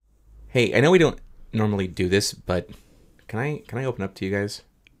Hey, I know we don't normally do this, but can I open up to you guys?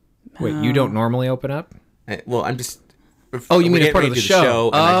 Wait, you don't normally open up? Well, I'm just... Oh, you mean as part of the show?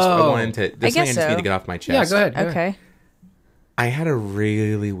 And I wanted to... This thing I guess just need so. to get off my chest. Yeah, go ahead. Go ahead. Okay. I had a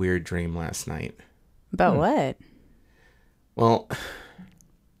really weird dream last night. About what? Well,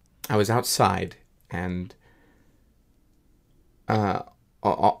 I was outside, and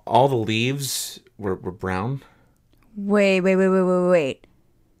all the leaves were brown. Wait.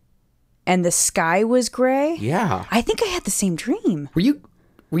 And the sky was gray? Yeah. I think I had the same dream. Were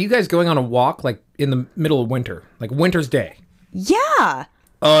you guys going on a walk like in the middle of winter, like winter's day? Yeah.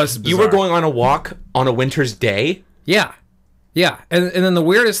 Oh, this is You bizarre. were going on a walk on a winter's day? Yeah, and then the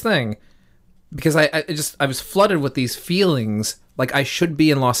weirdest thing, because I was flooded with these feelings like I should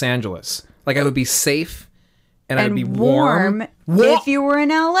be in Los Angeles, like I would be safe, and I'd be warm. if you were in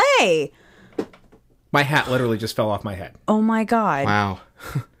LA. My hat literally just fell off my head. Oh my God. Wow.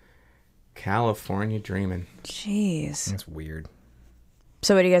 California dreaming. Jeez. That's weird.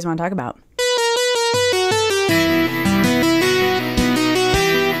 So what do you guys want to talk about?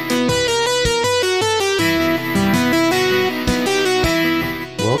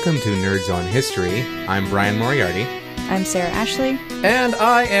 Welcome to Nerds on History. I'm Brian Moriarty. I'm Sarah Ashley. And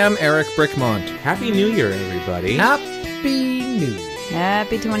I am Eric Brickmont. Happy New Year, everybody. Happy New Year.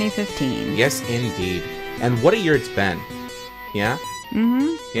 Happy 2015. Yes, indeed. And what a year it's been. Yeah?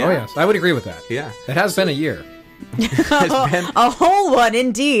 Mm-hmm. Yeah. Oh, yes. I would agree with that. Yeah. It has been a year. It's been... A whole one,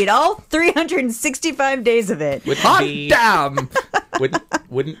 indeed. All 365 days of it. Damn!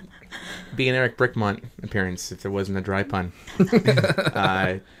 Wouldn't be an Eric Brickmont appearance if there wasn't a dry pun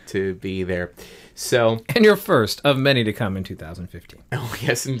to be there. So, And your first of many to come in 2015. oh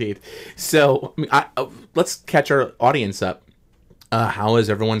yes, indeed. So, let's catch our audience up. How was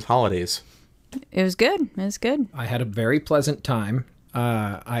everyone's holidays? It was good. It was good. I had a very pleasant time.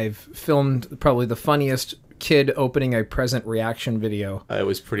 I've filmed probably the funniest kid opening a present reaction video It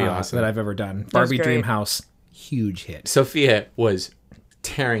was pretty awesome. that I've ever done. Barbie great. Dreamhouse, huge hit. Sophia was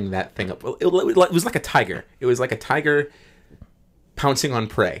tearing that thing up. It was like a tiger. It was like a tiger pouncing on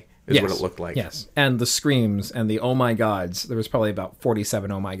prey. Is what it looked like. Yes, and the screams and the oh my gods. There was probably about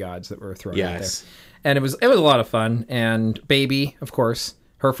 47 oh my gods that were thrown out there. And it was a lot of fun. And Baby, of course,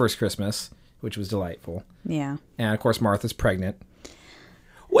 her first Christmas, which was delightful. Yeah. And of course, Martha's pregnant.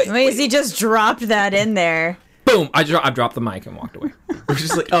 Wait, he just dropped that in there. Boom! I dropped the mic and walked away. We're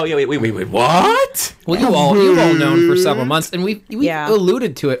just like, oh yeah, wait, what? Well, you've all known for several months, and we've Yeah.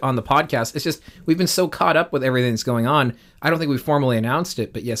 alluded to it on the podcast. It's just we've been so caught up with everything that's going on. I don't think we formally announced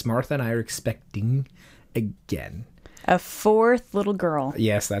it, but yes, Martha and I are expecting again. A fourth little girl.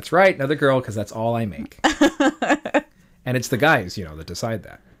 Yes, that's right, another girl, because that's all I make. And it's the guys, that decide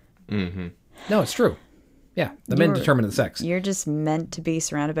that. Mm-hmm. No, it's true. Yeah, the men determine the sex. You're just meant to be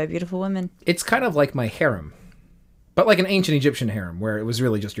surrounded by beautiful women. It's kind of like my harem. But like an ancient Egyptian harem, where it was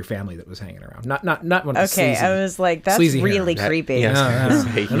really just your family that was hanging around, not one of the Okay, sleazy, I was like, that's sleazy really harem. creepy. Yes.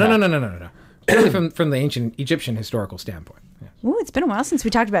 No. Really from the ancient Egyptian historical standpoint. Yeah. Ooh, it's been a while since we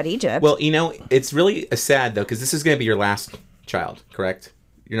talked about Egypt. Well, it's really sad though, because this is going to be your last child, correct?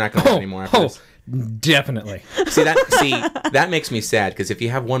 You're not going to have any more after this. Definitely. See that makes me sad, because if you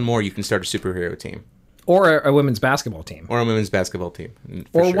have one more, you can start a superhero team Or a women's basketball team. or a women's basketball team,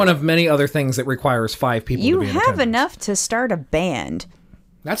 Or one of many other things that requires 5 people you to be in have attendance. enough to start a band.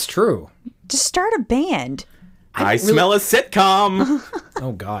 That's true. Just start a band. I smell a sitcom.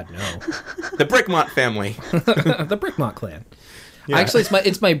 Oh, God, no. The Brickmont family. The Brickmont clan. Actually,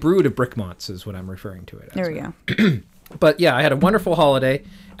 it's my brood of Brickmonts is what I'm referring to it as. There we go. But yeah, I had a wonderful holiday,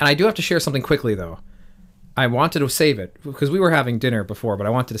 and I do have to share something quickly, though. I wanted to save it, because we were having dinner before, but I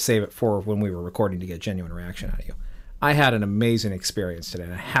wanted to save it for when we were recording to get genuine reaction out of you. I had an amazing experience today,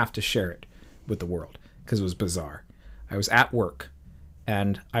 and I have to share it with the world, because it was bizarre. I was at work,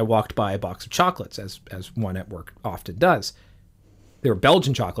 and I walked by a box of chocolates, as one at work often does. They were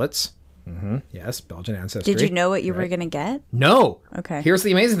Belgian chocolates. Mm-hmm. Yes, Belgian ancestry. Did you know what you were going to get? No. Okay. Here's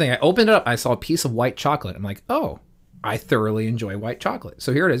the amazing thing. I opened it up. I saw a piece of white chocolate. I'm like, oh, I thoroughly enjoy white chocolate.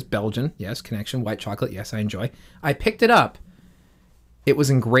 So here it is. Belgian. Yes. Connection. White chocolate. Yes, I enjoy. I picked it up. It was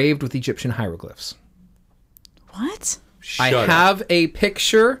engraved with Egyptian hieroglyphs. What? I have a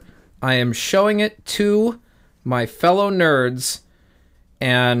picture. I am showing it to my fellow nerds,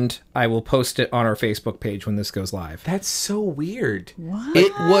 and I will post it on our Facebook page when this goes live. That's so weird. What?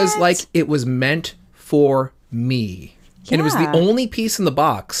 It was like it was meant for me. And it was the Yeah. only piece in the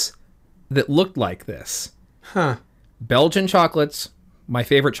box that looked like this. Huh. Belgian chocolates, my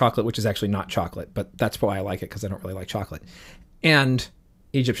favorite chocolate, which is actually not chocolate, but that's why I like it, because I don't really like chocolate. And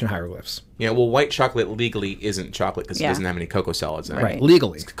Egyptian hieroglyphs. Yeah, well, white chocolate legally isn't chocolate because it Yeah. doesn't have any cocoa solids in it. Right.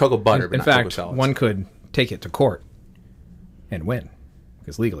 Legally. It's cocoa butter, but In not cocoa fact, solids. one could take it to court and win.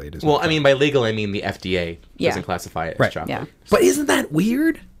 Because legally it is. Well, not I mean, by legal, I mean the FDA Yeah. doesn't classify it as Right. chocolate. Yeah. But isn't that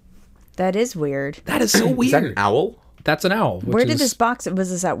weird? That is weird. That is so weird. Is that an owl? That's an owl. Which Where did is- this box? Was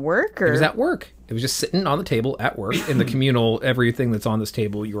this at work or? It was at work. It was just sitting on the table at work in the communal, everything that's on this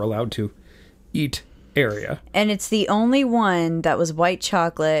table you're allowed to eat area. And it's the only one that was white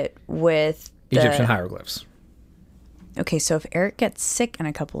chocolate with the... Egyptian hieroglyphs. Okay, so if Eric gets sick in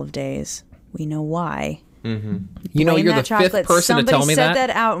a couple of days, we know why. You know, Blame you're the that fifth chocolate. person to tell me Somebody said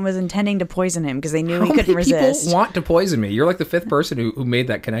that out and was intending to poison him because they knew he How couldn't many people resist. want to poison me? You're like the fifth person who made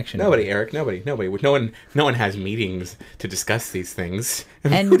that connection. Nobody, Eric. Nobody. No one has meetings to discuss these things.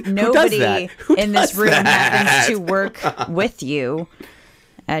 And Who does nobody that? Who in this does room that? happens to work with you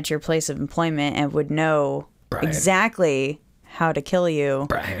at your place of employment and would know Brian. exactly how to kill you.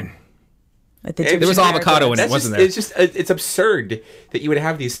 Brian. With the There There was Egyptian avocado in it, hieroglyphs. wasn't It's there? just it's absurd that you would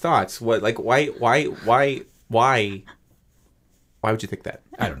have these thoughts. What, like, why would you think that?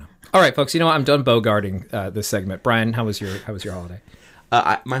 I don't know. All right, folks. You know what? I'm done bogarting this segment. Brian, how was your holiday?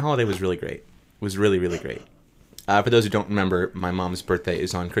 My holiday was really great. It was really, really great. For those who don't remember, my mom's birthday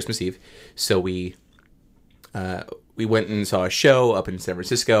is on Christmas Eve, so we went and saw a show up in San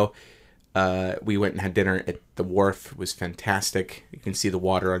Francisco. We went and had dinner at the Wharf. It was fantastic. You can see the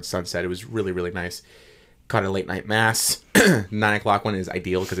water on Sunset. It was really, really nice. Caught a late night mass. 9:00 one is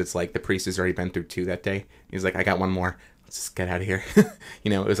ideal because it's like the priest has already been through 2 that day. He's like, I got one more. Let's just get out of here.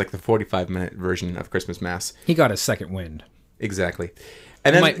 It was like the 45-minute version of Christmas mass. He got a second wind. Exactly.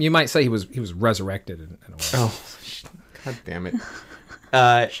 And then You might say he was resurrected in a way. oh, god damn it.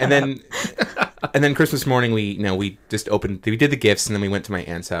 And then Christmas morning we just opened. We did the gifts and then we went to my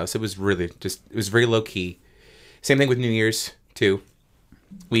aunt's house. It was really it was very low key. Same thing with New Year's too.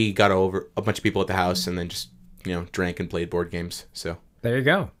 We got over a bunch of people at the house and then just drank and played board games. So There you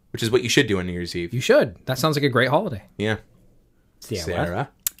go. which is what you should do on New Year's Eve. You should. That sounds like a great holiday. Yeah. Sarah.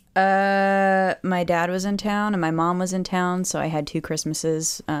 My dad was in town and my mom was in town, so I had 2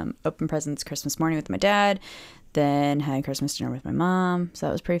 Christmases. Open presents Christmas morning with my dad, then had Christmas dinner with my mom, so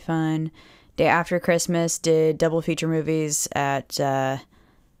that was pretty fun. Day after Christmas, did double feature movies at the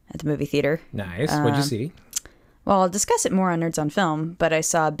movie theater. Nice. What'd you see? Well, I'll discuss it more on Nerds on Film, but I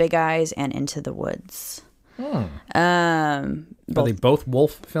saw Big Eyes and Into the Woods. Are they both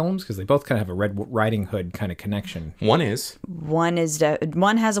wolf films? Because they both kind of have a Red Riding Hood kind of connection. One is. One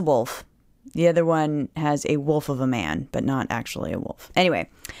has a wolf. The other one has a wolf of a man, but not actually a wolf. Anyway.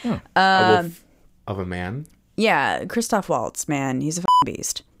 A wolf of a man. Yeah, Christoph Waltz, man. He's a f***ing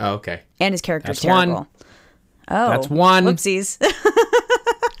beast. Oh, okay. And his character's That's one. terrible. Oh. That's one. Whoopsies.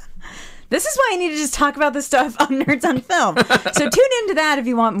 This is why I need to just talk about this stuff on Nerds on Film. So tune into that if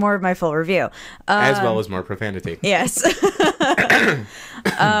you want more of my full review. As well as more profanity. Yes.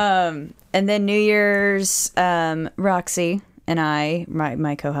 And then New Year's, Roxy and I,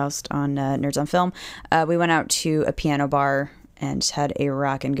 my co-host on Nerds on Film, we went out to a piano bar and had a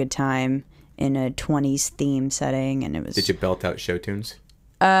rockin' good time in a 20s theme setting, and it was. Did you belt out show tunes?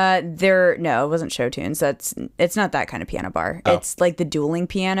 No, it wasn't show tunes. It's not that kind of piano bar. Oh. It's like the dueling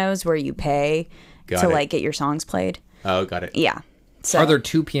pianos where you pay Got to it. like get your songs played. Oh, got it. Yeah. So Are there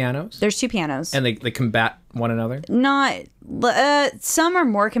 2 pianos? there's 2 pianos. And they combat one another? Not some are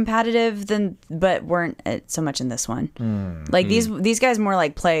more competitive but weren't so much in this one. Like these guys more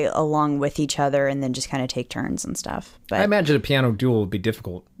like play along with each other and then just kind of take turns and stuff. I But imagine a piano duel would be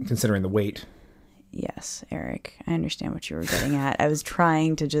difficult considering the weight. yes, Eric, I understand what you were getting at. I was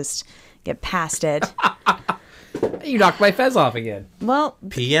trying to just get past it. You knocked my fez off again. Well,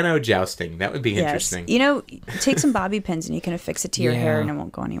 Piano jousting. That would be yes. interesting. Take some bobby pins and you can affix it to your hair Yeah. and it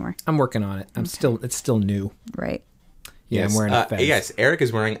won't go anywhere. I'm working on it. It's still new. Right. Yeah, I'm wearing a fez. Yes, Eric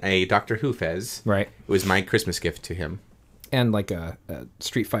is wearing a Doctor Who fez. Right. It was my Christmas gift to him. And like a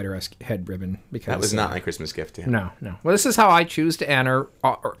Street Fighter-esque head ribbon. Because That was not my Christmas gift to him. No. Well, this is how I choose to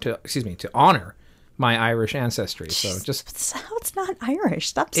honor my Irish ancestry. So just That's how it's not Irish.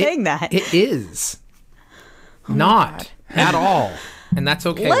 Stop saying that. It is not at all, and that's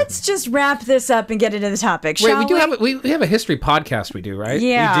okay. Let's just wrap this up and get into the topic, Wait, shall we have a history podcast. We do, right?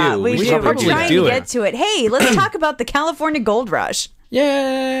 Yeah, do. we We do. should We're probably trying do to it. get to it. Hey, let's talk about the California Gold Rush.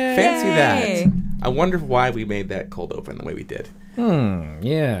 Yay! Fancy Yay. that. I wonder why we made that cold open the way we did.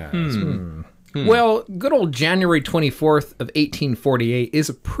 Yeah. Well, good old January 24th of 1848 is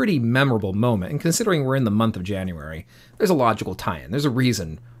a pretty memorable moment, and considering we're in the month of January, there's a logical tie-in. There's a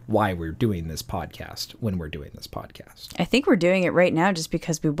reason why we're doing this podcast when we're doing this podcast. I think we're doing it right now just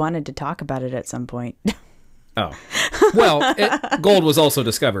because we wanted to talk about it at some point. Oh. Well, gold was also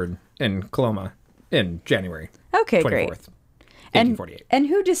discovered in Coloma in January Okay, 24th, great. 1848. And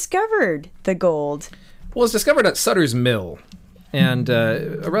who discovered the gold? Well, it was discovered at Sutter's Mill. And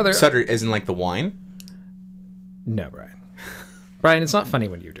a rather... Sutter isn't like the wine? No, Brian. Brian, it's not funny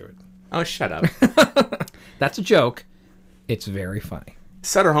when you do it. Oh, shut up. That's a joke. It's very funny.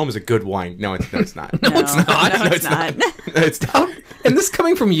 Sutter Home is a good wine. No, it's not. No, it's not. No, it's not. And this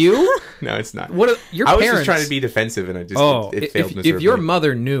coming from you? No, it's not. What your I was parents... just trying to be defensive, and it failed miserably. if your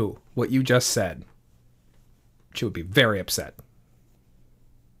mother knew what you just said, she would be very upset.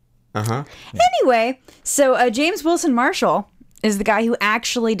 Uh-huh. Anyway, so James Wilson Marshall is the guy who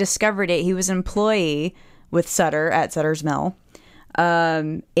actually discovered it. He was an employee with Sutter at Sutter's Mill.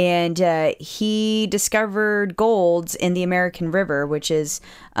 And he discovered golds in the American River, which is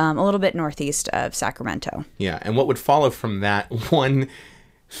a little bit northeast of Sacramento. Yeah, and what would follow from that one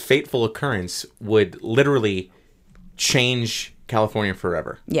fateful occurrence would literally change California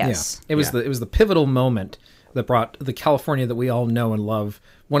forever. Yes. Yeah. It was the pivotal moment that brought the California that we all know and love,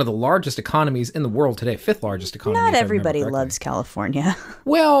 one of the largest economies in the world today, fifth largest economy. Not if I remember everybody correctly. loves California.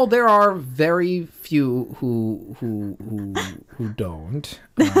 Well, there are very few who don't.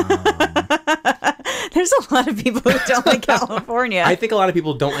 There's a lot of people who don't like California. I think a lot of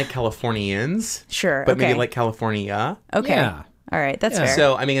people don't like Californians. Sure, But okay. maybe like California. Okay. Yeah. All right, that's Yeah. fair.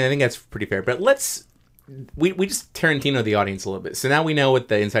 So, I mean, I think that's pretty fair. But we just Tarantino the audience a little bit. So now we know what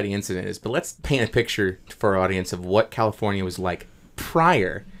the inciting incident is, but let's paint a picture for our audience of what California was like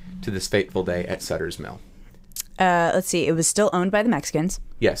prior to this fateful day at Sutter's Mill. Let's see. It was still owned by the Mexicans.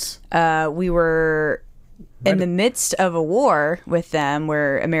 Yes. We were in the midst of a war with them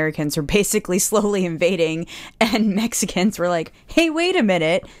where Americans were basically slowly invading, and Mexicans were like, hey, wait a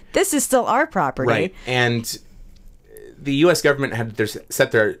minute. This is still our property. Right. And the U.S. government had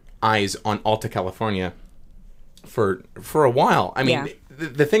set their eyes on Alta California for a while. I mean, Yeah.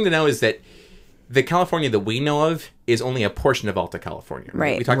 the thing to know is that the California that we know of is only a portion of Alta California.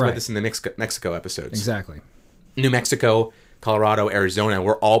 Right. We talked Right. about this in the Mexico episodes. Exactly. New Mexico, Colorado, Arizona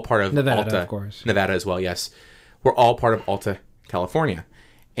were all part of Nevada, Alta. of course. Nevada as well, yes. We're all part of Alta California.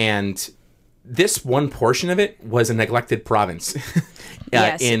 And this one portion of it was a neglected province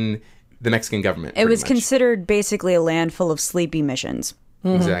Yes. in the Mexican government. It pretty was much. considered basically a land full of sleepy missions.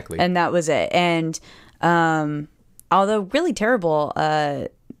 Exactly. And that was it. And although really terrible,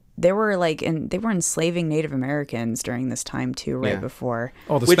 they were enslaving Native Americans during this time too, right Yeah. before.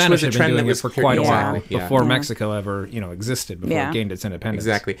 Oh, the Which Spanish was a had been trend that doing it was for carried quite a on. while Yeah. before Yeah. Mexico ever, existed, before Yeah. it gained its independence.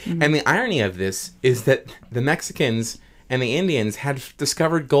 Exactly. Mm-hmm. And the irony of this is that the Mexicans and the Indians had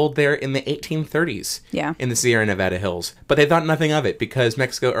discovered gold there in the 1830s. Yeah. In the Sierra Nevada hills. But they thought nothing of it because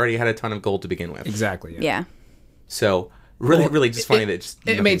Mexico already had a ton of gold to begin with. Exactly. Yeah. So really just funny that just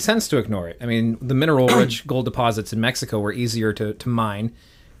It made sense to ignore it. I mean, the mineral-rich gold deposits in Mexico were easier to mine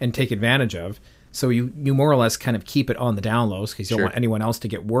and take advantage of. So you more or less kind of keep it on the down lows because you don't Sure. want anyone else to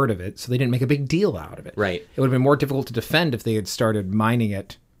get word of it. So they didn't make a big deal out of it. Right. It would have been more difficult to defend if they had started mining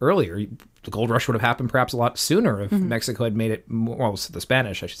it earlier. The gold rush would have happened perhaps a lot sooner if Mexico had made it more, well, the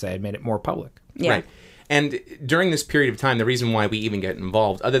Spanish, I should say, had made it more public. Yeah. Right. And during this period of time, the reason why we even get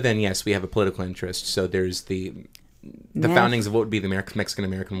involved, other than, yes, we have a political interest, so there's the foundings of what would be the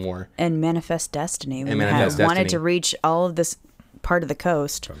Mexican-American War. And Manifest Destiny. We Manifest wanted Destiny. to reach all of this part of the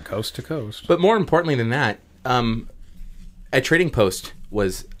coast. From coast to coast. But more importantly than that, a trading post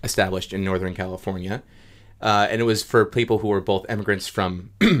was established in Northern California, and it was for people who were both immigrants from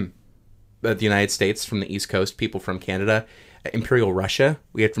the United States, from the East Coast, people from Canada, Imperial Russia.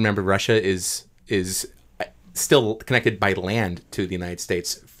 We have to remember Russia is still connected by land to the United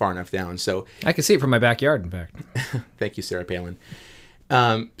States far enough down. So I can see it from my backyard, in fact. thank you, Sarah Palin.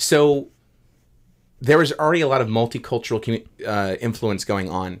 So there was already a lot of multicultural influence going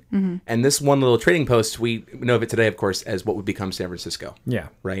on. And this one little trading post, we know of it today, of course, as what would become San Francisco. Yeah.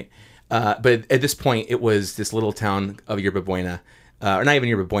 Right? But at this point, it was this little town of Yerba Buena. Or not even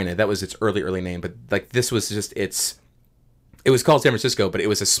Yerba Buena. That was its early name. But like this was just it was called San Francisco, but it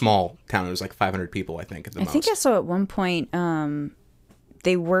was a small town. It was like 500 people, I think, at the most. I think I saw at one point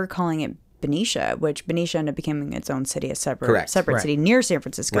they were calling it Benicia, which Benicia ended up becoming its own city, a separate Correct. Right. city near San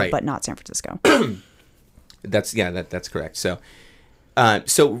Francisco, Right. but not San Francisco. That's correct. So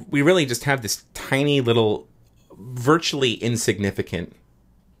we really just have this tiny little, virtually insignificant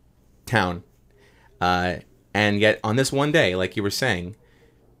town, and yet on this one day, like you were saying,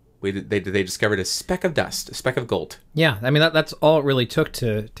 they discovered a speck of dust, a speck of gold. Yeah, I mean that's all it really took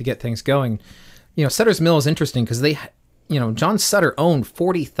to get things going. Sutter's Mill is interesting because John Sutter owned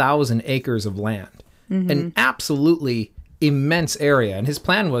 40,000 acres of land, an absolutely immense area, and his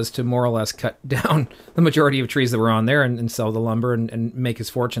plan was to more or less cut down the majority of trees that were on there and sell the lumber and make his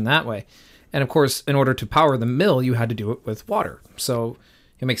fortune that way. And of course, in order to power the mill, you had to do it with water. So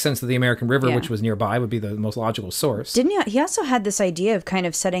it makes sense that the American River, which was nearby, would be the most logical source. Didn't he also had this idea of kind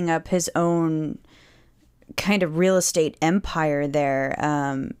of setting up his own kind of real estate empire there,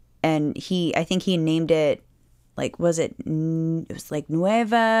 and I think he named it, like, it was like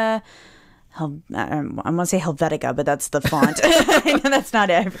Nueva, I want to say Helvetica, but that's the font. I know that's not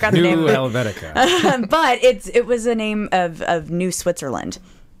it. I forgot the name. New Helvetica. But it was a name of New Switzerland.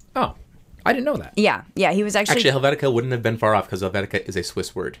 Oh, I didn't know that. Yeah, he was actually Helvetica wouldn't have been far off because Helvetica is a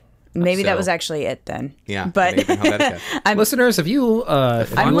Swiss word. Maybe that So- was actually it then. Yeah, but maybe Helvetica. Listeners, if you are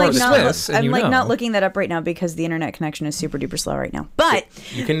Swiss, and I'm you like know, not looking that up right now because the internet connection is super duper slow right now. But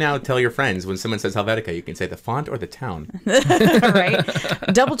You can now tell your friends when someone says Helvetica, you can say the font or the town. right,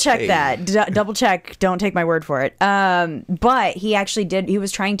 double check that. Double check. Don't take my word for it. But he actually did. He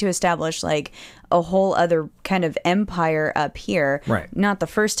was trying to establish like a whole other kind of empire up here. Right. Not the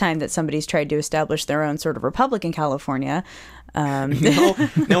first time that somebody's tried to establish their own sort of republic in California.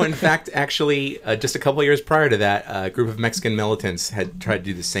 No. In fact, actually, just a couple of years prior to that, a group of Mexican militants had tried to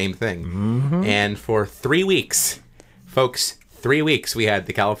do the same thing. Mm-hmm. And for 3 weeks, folks, 3 weeks, we had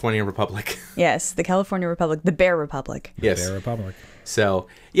the California Republic. Yes, the California Republic, the Bear Republic. Yes. Bear Republic. So,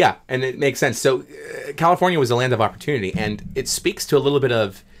 yeah, and it makes sense. So, California was a land of opportunity, and it speaks to a little bit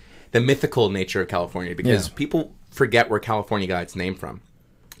of the mythical nature of California because people forget where California got its name from.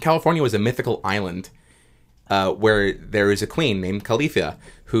 California was a mythical island where there is a queen named Califia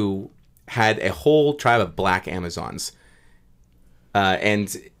who had a whole tribe of black Amazons.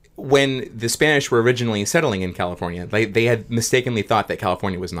 And when the Spanish were originally settling in California, they had mistakenly thought that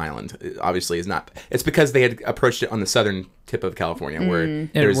California was an island. It obviously is not. It's because they had approached it on the southern tip of California where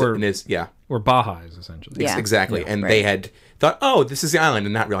there's We're Baha'is, essentially. Yeah. Exactly. And they had thought, oh, this is the island,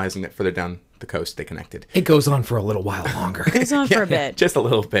 and not realizing that further down the coast they connected. It goes on for a little while longer. It was on for a bit. Just a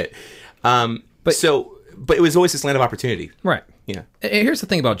little bit. But it was always this land of opportunity. Right. Yeah. And here's the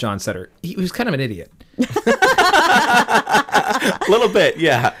thing about John Sutter. He was kind of an idiot. A little bit,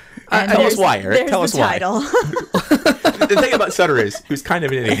 yeah. Tell us why, Eric. Tell us why. Title. The thing about Sutter is he was kind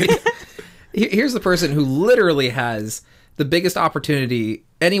of an idiot. Here's the person who literally has the biggest opportunity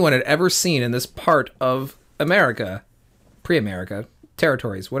anyone had ever seen in this part of America, pre-America,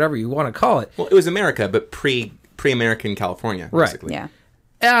 territories, whatever you want to call it. Well, it was America, but pre-American California, basically. Yeah.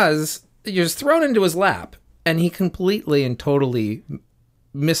 As you're just thrown into his lap, and he completely and totally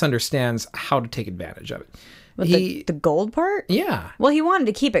misunderstands how to take advantage of it. The gold part? Yeah. Well, he wanted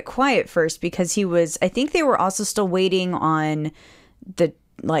to keep it quiet first because I think they were also still waiting on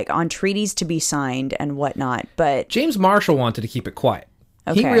on treaties to be signed and whatnot. But James Marshall wanted to keep it quiet.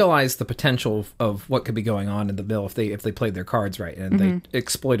 He Okay. realized the potential of what could be going on in the bill if they played their cards right and they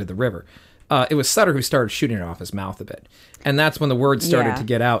exploited the river. It was Sutter who started shooting it off his mouth a bit. And that's when the word started to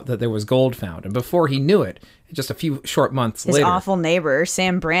get out that there was gold found. And before he knew it, just a few short months his later... awful neighbor,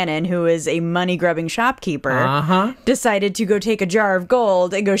 Sam Brannan, who is a money-grubbing shopkeeper, decided to go take a jar of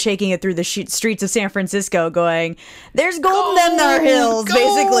gold and go shaking it through the streets of San Francisco going, there's gold in them there hills,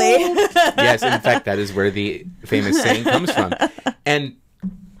 basically. Yes, in fact, that is where the famous saying comes from. And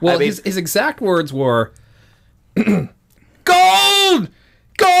Well, his exact words were, gold!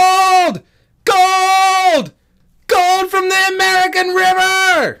 Gold! Gold! Gold from the American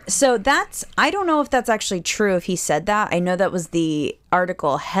River! So I don't know if that's actually true if he said that. I know that was the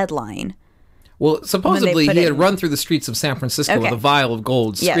article headline. Well, supposedly put he it had in- run through the streets of San Francisco with Okay. a vial of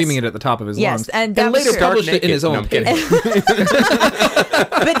gold, Yes. screaming it at the top of his lungs, and that was later true. published it in his No, own I'm kidding. paper.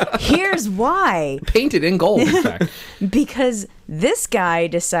 But here's why. Painted in gold, in fact. Because this guy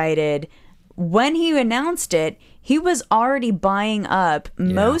decided when he announced it, he was already buying up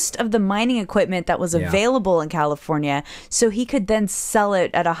most of the mining equipment that was available in California so he could then sell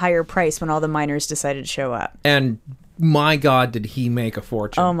it at a higher price when all the miners decided to show up. And my God, did he make a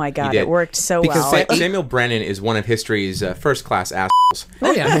fortune. Oh my God, did. it worked so Because well. Samuel Brennan is one of history's first-class assholes.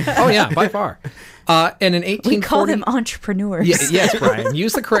 Oh, yeah, by far. And in 1840... We call them entrepreneurs. Yes, Brian.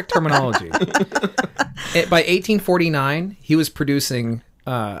 Use the correct terminology. By 1849, he was producing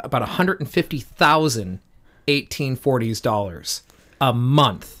about 150,000 1840s dollars a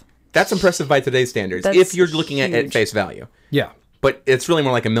month. That's impressive by today's standards, That's if you're looking at huge. face value. Yeah. But it's really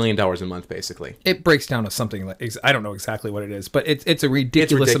more like $1 million a month, basically. It breaks down to something like, I don't know exactly what it is, but it's a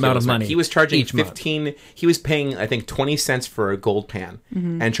ridiculous amount of money. He was charging each month. He was paying, I think, 20 cents for a gold pan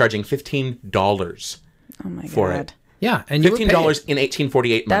and charging $15 Oh my for God. it. Yeah, and you were $15 paid. in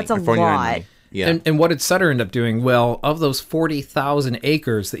 1848 money. That's a or 49 lot. money. Yeah. And what did Sutter end up doing? Well, of those 40,000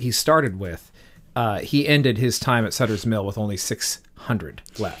 acres that he started with, he ended his time at Sutter's Mill with only 600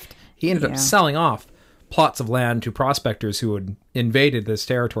 left. He ended Yeah. up selling off plots of land to prospectors who had invaded this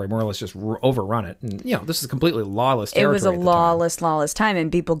territory, more or less just overrun it. And, you know, this is completely lawless It territory. was a at the time. lawless time, and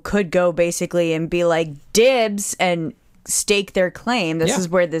people could go basically and be like dibs and stake their claim. This Yeah. is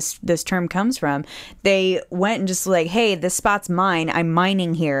where this term comes from. They went and just like, hey, this spot's mine. I'm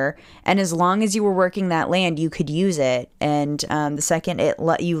mining here, and as long as you were working that land, you could use it. And the second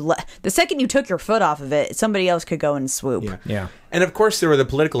the second you took your foot off of it, somebody else could go and swoop. Yeah. Yeah. And of course, there were the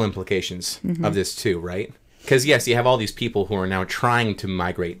political implications of this too, right? Because yes, you have all these people who are now trying to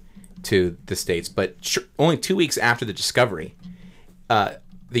migrate to the States, but only 2 weeks after the discovery,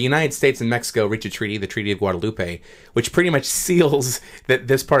 the United States and Mexico reach a treaty, the Treaty of Guadalupe, which pretty much seals that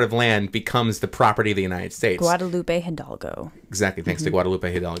this part of land becomes the property of the United States. Guadalupe Hidalgo. Exactly, thanks to Guadalupe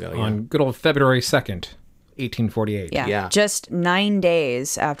Hidalgo. Yeah. On good old February 2nd, 1848. Yeah. Yeah. Just 9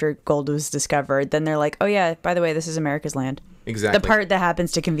 days after gold was discovered, then they're like, oh yeah, by the way, this is America's land. Exactly. The part that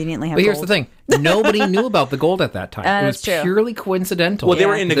happens to convenently have But here's gold. the thing. Nobody knew about the gold at that time. It was That's true. purely coincidental. Well, they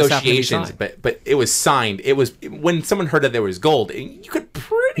were in that this happened to be negotiations, signed. but it was signed. It was when someone heard that there was gold, you could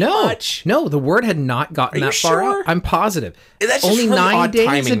pretty much. No, the word had not gotten Are you that far sure? out. I'm positive. That's just Only really 9 odd days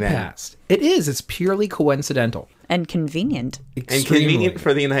timing had then. passed. It is. It's purely coincidental. And convenient. And Extremely. convenient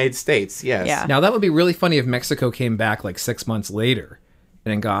for the United States, yes. Yeah. Now, that would be really funny if Mexico came back like 6 months later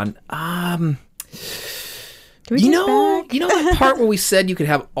and gone, Can we you take know, back? you know that part where we said you could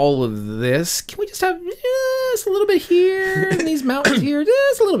have all of this? Can we just have just a little bit here and these mountains here?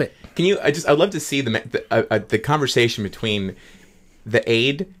 Just a little bit. Can you? I'd love to see the conversation between the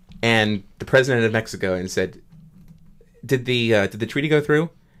aide and the president of Mexico, and said, "Did the treaty go through?"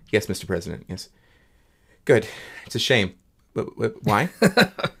 Yes, Mr. President. Yes. Good. It's a shame. Why?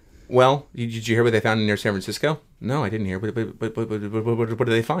 Well, did you hear what they found near San Francisco? No, I didn't hear. What did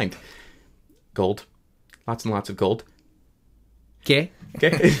they find? Gold. Lots and lots of gold. Okay.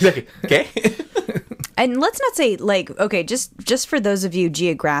 Okay. Okay. And let's not say like, okay, just for those of you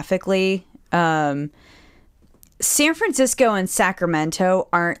geographically, San Francisco and Sacramento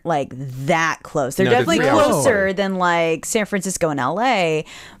aren't like that close. They're No, they're definitely 3 hours closer apart. than like San Francisco and LA,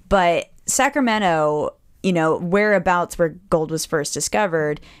 but Sacramento, you know, whereabouts where gold was first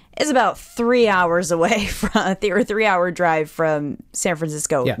discovered is about 3 hours away from a 3 hour drive from San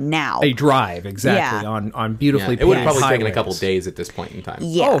Francisco Yeah. now. A drive, exactly, Yeah. on beautifully It would have paved probably taken a highways. couple days at this point in time.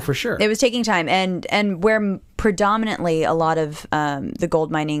 Yeah. Oh, for sure. It was taking time, and where predominantly a lot of the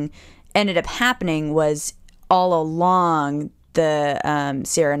gold mining ended up happening was all along the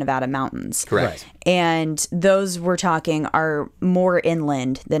Sierra Nevada mountains. Correct. Right. And those we're talking are more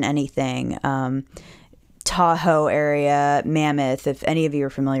inland than anything. Tahoe area, Mammoth, if any of you are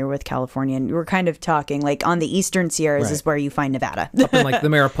familiar with California, and we're kind of talking like on the eastern Sierras Right. is where you find Nevada. Up in like the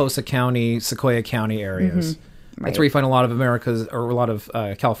Mariposa County, Sequoia County areas. Right. That's where you find a lot of America's, or a lot of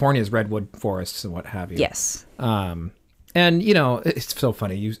California's redwood forests and what have you. Yes. And, you know, it's so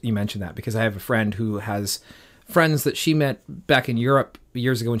funny you mentioned that, because I have a friend who has friends that she met back in Europe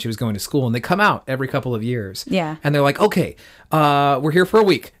years ago when she was going to school, and they come out every couple of years. Yeah. And they're like, okay, we're here for a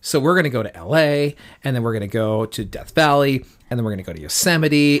week, so we're going to go to LA, and then we're going to go to Death Valley, and then we're going to go to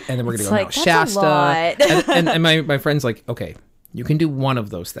Yosemite, and then we're going to go to It's Mount like, that's a Shasta. lot. and my friend's like, okay, you can do one of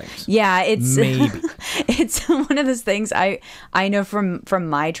those things. Yeah, it's Maybe. it's one of those things I know from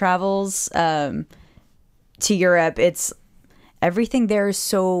my travels to Europe. It's everything there is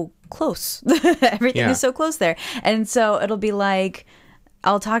so close. Everything Yeah. is so close there, and so it'll be like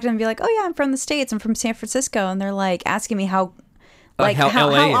I'll talk to them and be like, "Oh yeah, I'm from the States. I'm from San Francisco," and they're like asking me how. Like how how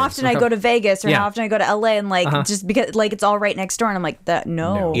LA is. often I go to Vegas or Yeah. how often I go to LA, and like just because like it's all right next door, and I'm like that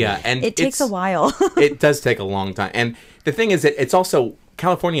no. Yeah, and it takes a it's- while. It does take a long time. And the thing is that it's also,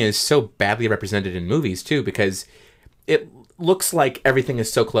 California is so badly represented in movies too, because it looks like everything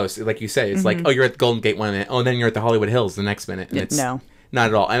is so close. Like you say, it's like, oh, you're at the Golden Gate one minute, oh, and then you're at the Hollywood Hills the next minute. And it's no. not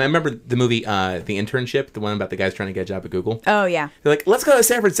at all. And I remember the movie The Internship, the one about the guys trying to get a job at Google. Oh yeah. They're like, let's go to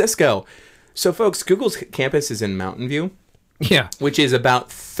San Francisco. So folks, Google's campus is in Mountain View, Yeah. which is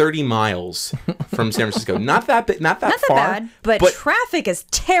about 30 miles from San Francisco. Not that far. Not that bad, but traffic is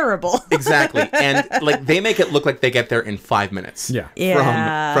terrible. Exactly. And like they make it look like they get there in 5 minutes. Yeah.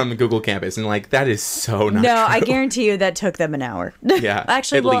 Yeah. From the Google campus. And like that is so not No, true. I guarantee you that took them an hour. Yeah,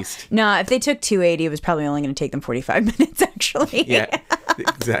 Actually, at well, least. no, if they took 280, it was probably only going to take them 45 minutes, actually. Yeah.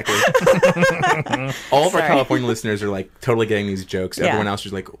 Exactly. All of our Sorry. California listeners are like totally getting these jokes. Yeah. Everyone else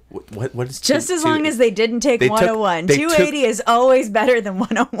is like, what is Just as long as they didn't take They took- 101. they 280 is always better than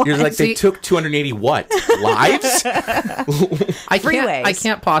 101. You're like, they See- took 280 what? Lives? I Freeways.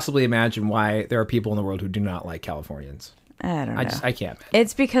 can't possibly imagine why there are people in the world who do not like Californians. I don't know. I can't.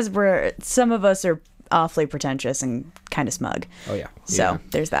 It's because some of us are awfully pretentious and kind of smug. Oh yeah. So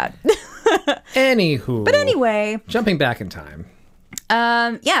there's that. Anywho. But anyway, jumping back in time.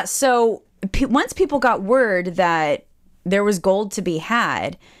 yeah. So once people got word that there was gold to be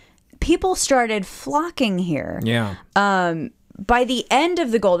had, people started flocking here. Yeah. By the end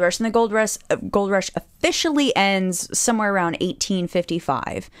of the gold rush, and the gold rush officially ends somewhere around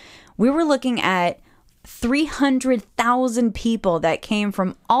 1855, we were looking at 300,000 people that came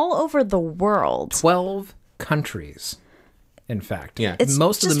from all over the world. 12 countries, in fact. Yeah. It's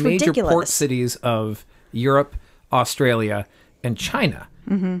most of the just major ridiculous. port cities of Europe, Australia, and China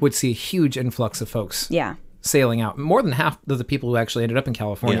would see a huge influx of folks Yeah. sailing out. More than half of the people who actually ended up in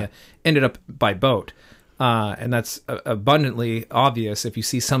California ended up by boat. And that's abundantly obvious if you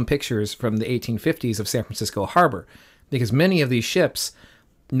see some pictures from the 1850s of San Francisco Harbor, because many of these ships,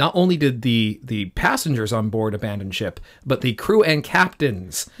 not only did the passengers on board abandon ship, but the crew and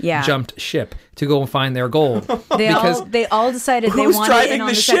captains jumped ship to go and find their gold. They all decided they Who's wanted driving in on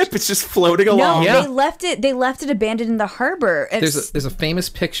the the ship? section. It's just floating No, along. Yeah. they left it abandoned in the harbor. There's a famous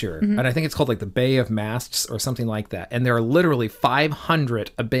picture, and I think it's called like the Bay of Masts or something like that. And there are literally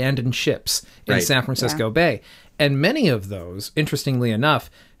 500 abandoned ships in Right. San Francisco Bay. And many of those, interestingly enough,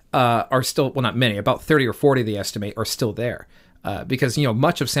 are still, well, not many, about 30 or 40 they estimate are still there. Because,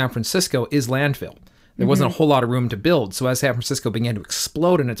 much of San Francisco is landfill. There wasn't a whole lot of room to build. So as San Francisco began to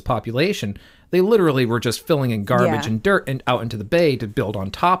explode in its population, they literally were just filling in garbage and dirt and out into the bay to build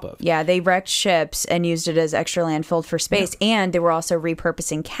on top of. Yeah, they wrecked ships and used it as extra land filled for space. And they were also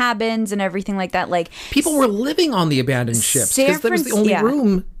repurposing cabins and everything like that. Like People were living on the abandoned ships San because there was the only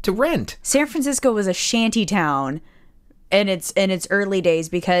room to rent. San Francisco was a shanty town in its early days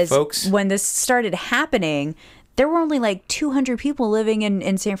because Folks. when this started happening, there were only like 200 people living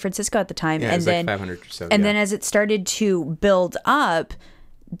in San Francisco at the time. Yeah, and it was then like 500 or so. And then as it started to build up,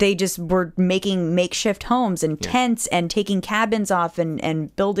 they just were making makeshift homes and tents and taking cabins off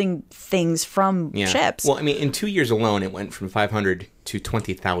and building things from ships. Well, I mean, in 2 years alone, it went from 500 to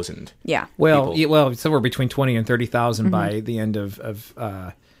 20,000. Yeah. Well, people. somewhere between 20 and 30,000 by the end of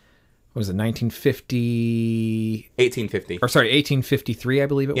what was it, 1950? 1850. Or sorry, 1853, I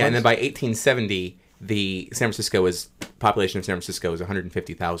believe it was. Yeah, and then by 1870, the population of San Francisco was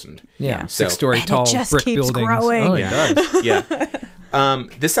 150,000. Yeah, So- six-story And it tall just brick keeps buildings. growing. Oh, it Yeah. does. Yeah.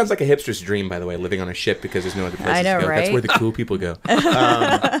 This sounds like a hipster's dream, by the way, living on a ship because there's no other place I know, to go. That's right? where the cool people go.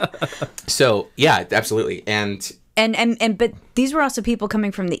 So, yeah, absolutely. And But these were also people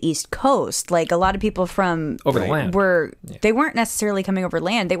coming from the East Coast. Like a lot of people from Over the land. they weren't necessarily coming over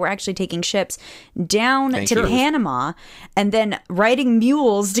land. They were actually taking ships down to you. Panama and then riding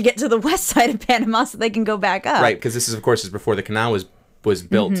mules to get to the west side of Panama so they can go back up. right, because this is, of course, before the canal was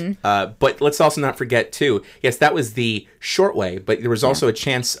built. But let's also not forget, too, yes, that was the short way, but there was also a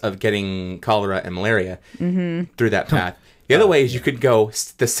chance of getting cholera and malaria through that path. The other way is you could go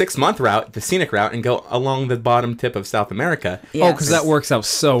the 6-month route, the scenic route, and go along the bottom tip of South America. Yeah. Oh, because that works out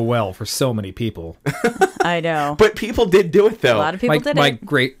so well for so many people. I know. But people did do it, though. A lot of people did my it.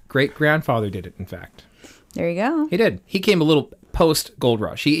 great-great-grandfather did it, in fact. There you go. He did. He came a little post-gold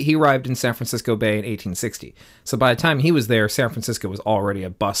rush. He arrived in San Francisco Bay in 1860. So by the time he was there, San Francisco was already a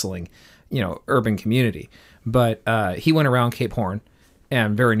bustling, urban community. But he went around Cape Horn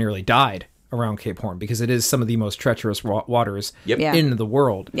and very nearly died around Cape Horn because it is some of the most treacherous waters Yeah. in the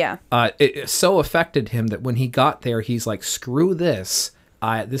world. Yeah. It so affected him that when he got there, he's like, screw this.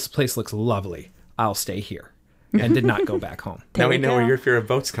 This place looks lovely. I'll stay here. And did not go back home. Now we you know go. where your fear of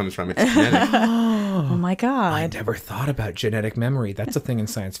boats comes from. It's genetic. Oh my I God. never thought about genetic memory. That's a thing in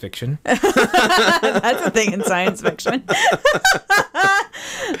science fiction. That's a thing in science fiction.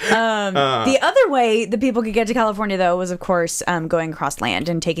 The other way that people could get to California, though, was, of course, going across land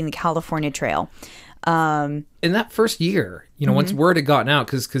and taking the California Trail. In that first year, once word had gotten out,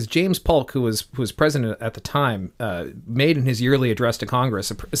 because James Polk, who was president at the time, made in his yearly address to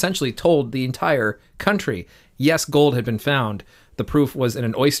Congress, essentially told the entire country, yes, gold had been found. The proof was in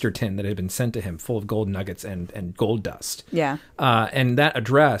an oyster tin that had been sent to him, full of gold nuggets and gold dust. Yeah. And that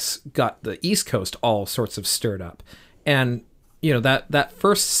address got the East Coast all sorts of stirred up. And, that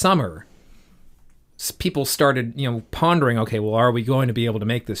first summer, people started, pondering, okay, well, are we going to be able to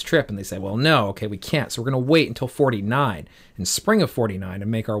make this trip? And they say, well, no, okay, we can't. So we're going to wait until 49, in spring of 49,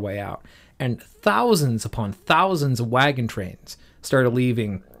 and make our way out. And thousands upon thousands of wagon trains started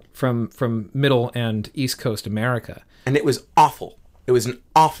leaving from middle and East Coast America. And it was awful. It was an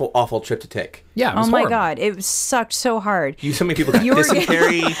awful, awful trip to take. Yeah, it was Oh my horrible. God. It sucked so hard. So many people got You were-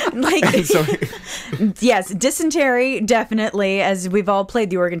 dysentery. Like, So- yes, dysentery, definitely, as we've all played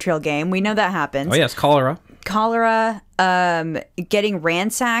the Oregon Trail game. We know that happens. Oh, yes, cholera. cholera, getting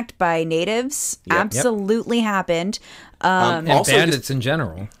ransacked by natives absolutely happened. And Also, bandits in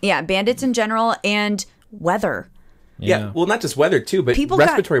general. Yeah, bandits in general, and weather. yeah, well, not just weather too, but People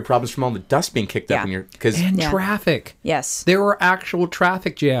respiratory problems from all the dust being kicked up in your And Yeah. traffic. Yes. There were actual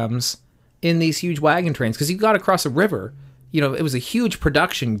traffic jams in these huge wagon trains because you got across a river. You know, it was a huge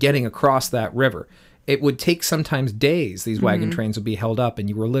production getting across that river. It would take sometimes days. These wagon trains would be held up, and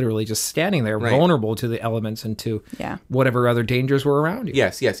you were literally just standing there, vulnerable to the elements and to whatever other dangers were around you.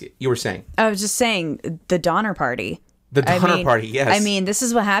 Yes, you were saying. I was just saying the Donner Party. The Donner Party, yes. I mean, this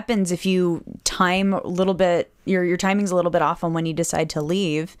is what happens if you time a little bit, your timing's a little bit off on when you decide to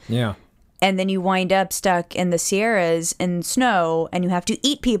leave. Yeah. And then you wind up stuck in the Sierras in snow, and you have to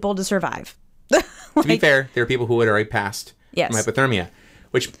eat people to survive. To be fair, there are people who had already passed from hypothermia,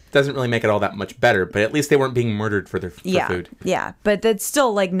 which doesn't really make it all that much better, but at least they weren't being murdered for their food. Yeah, but that's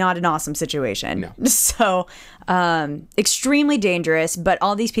still like not an awesome situation. No. So extremely dangerous, but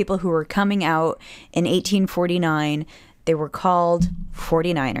all these people who were coming out in 1849, they were called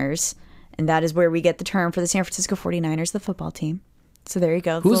 49ers, and that is where we get the term for the San Francisco 49ers, the football team. So there you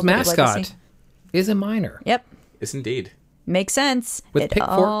go. Whose mascot is a miner. Yep. Yes, indeed. Makes sense. With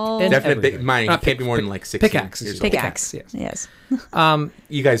pitchfork and Definitely everything. big mine. It can't be more than like 16 Pickaxe. years old. Pickaxe. Yes. Yes.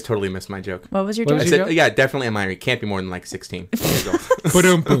 You guys totally missed my joke. What was your What joke? was I your said, joke? yeah, definitely a miner. It can't be more than like 16 years old.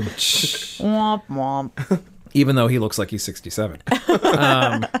 Ba-dum-boom. Womp womp. Even though he looks like he's 67.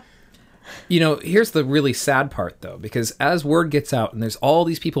 You know, here's the really sad part, though, because as word gets out and there's all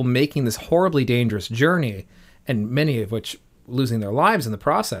these people making this horribly dangerous journey, and many of which losing their lives in the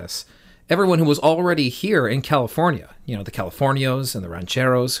process, everyone who was already here in California, you know, the Californios and the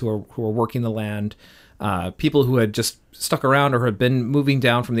rancheros who are working the land, people who had just stuck around or had been moving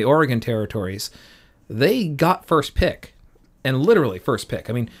down from the Oregon territories, they got first pick. And literally first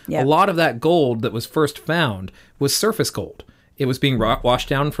pick. I mean, a lot of that gold that was first found was surface gold. It was being washed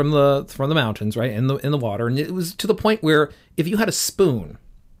down from the mountains, right, in the water, and it was to the point where if you had a spoon,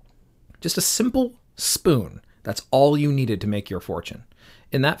 just a simple spoon, that's all you needed to make your fortune.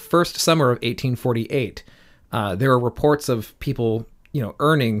 In that first summer of 1848, there are reports of people, you know,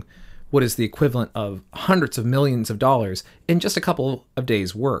 earning what is the equivalent of hundreds of millions of dollars in just a couple of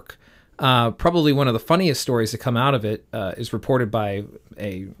days' work. Probably one of the funniest stories to come out of it is reported by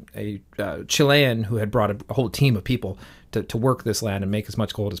a Chilean who had brought a whole team of people to work this land and make as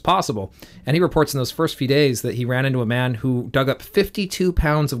much gold as possible. And he reports in those first few days that he ran into a man who dug up 52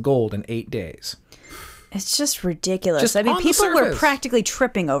 pounds of gold in 8 days. It's just ridiculous. Just I mean, on the people were surface. practically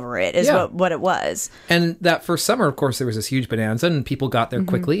tripping over it is what it was. And that first summer, of course, there was this huge bonanza and people got there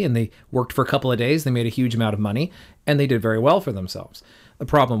quickly and they worked for a couple of days. They made a huge amount of money and they did very well for themselves. The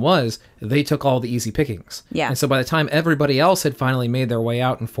problem was they took all the easy pickings. Yeah. And so by the time everybody else had finally made their way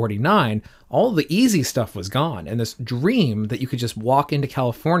out in 49, all the easy stuff was gone. And this dream that you could just walk into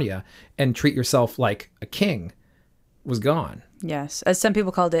California and treat yourself like a king was gone. Yes. As some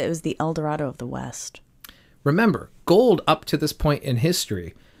people called it, it was the El Dorado of the West. Remember, gold up to this point in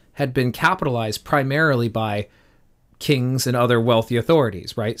history had been capitalized primarily by kings and other wealthy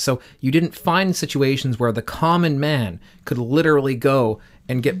authorities, right? So you didn't find situations where the common man could literally go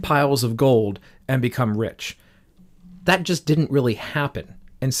and get piles of gold and become rich. That just didn't really happen.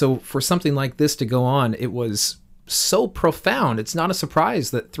 And so for something like this to go on, it was so profound. It's not a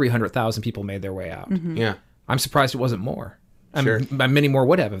surprise that 300,000 people made their way out. Yeah, I'm surprised it wasn't more. Sure. Many more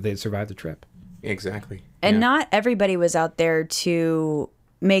would have if they'd survived the trip. exactly. And Yeah. not everybody was out there to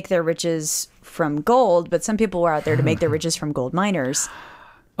make their riches from gold, but some people were out there to make their riches from gold miners.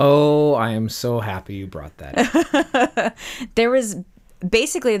 Oh, I am so happy you brought that up. There was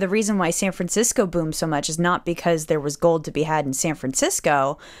basically the reason why San Francisco boomed so much is not because there was gold to be had in San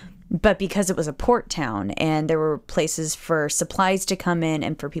Francisco, but because it was a port town and there were places for supplies to come in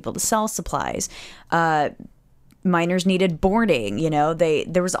and for people to sell supplies. Miners needed boarding, you know,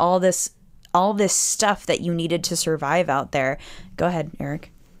 there was all this stuff that you needed to survive out there. Go ahead,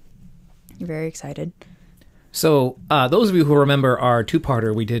 Eric. You're very excited. So those of you who remember our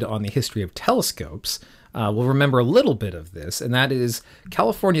two-parter we did on the history of telescopes will remember a little bit of this, and that is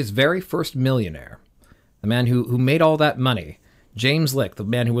California's very first millionaire, the man who made all that money, James Lick, the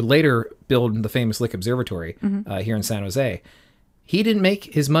man who would later build the famous Lick Observatory here in San Jose. He didn't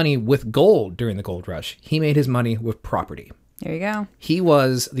make his money with gold during the gold rush. He made his money with property. There you go. He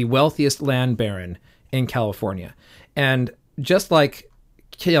was the wealthiest land baron in California. And just like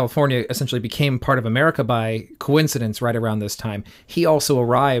California essentially became part of America by coincidence right around this time, he also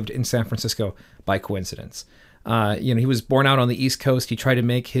arrived in San Francisco by coincidence. He was born out on the East Coast. He tried to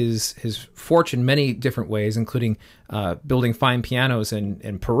make his fortune many different ways, including building fine pianos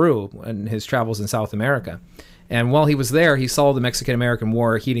in Peru and his travels in South America. And while he was there, he saw the Mexican-American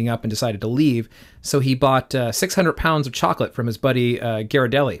War heating up and decided to leave. So he bought 600 pounds of chocolate from his buddy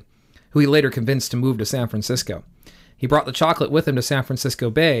Ghirardelli, who he later convinced to move to San Francisco. He brought the chocolate with him to San Francisco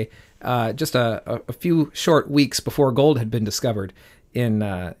Bay just a few short weeks before gold had been discovered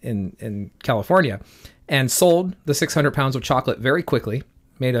in California, and sold the 600 pounds of chocolate very quickly,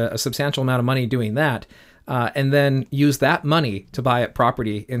 made a substantial amount of money doing that, and then used that money to buy a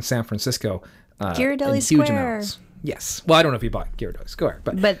property in San Francisco. Ghirardelli Square. Yes. Well, I don't know if he bought Ghirardelli Square,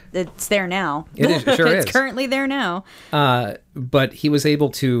 but it's there now. It is. It sure is. It's currently there now. But he was able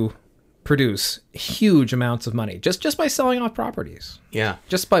to produce huge amounts of money just by selling off properties. Yeah.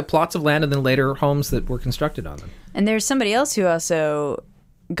 Just by plots of land and then later homes that were constructed on them. And there's somebody else who also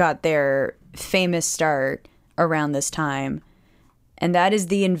got their famous start around this time, and that is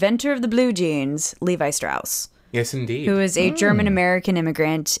the inventor of the blue jeans, Levi Strauss. Yes, indeed. Who is a German-American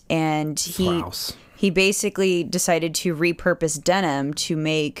immigrant, and he basically decided to repurpose denim to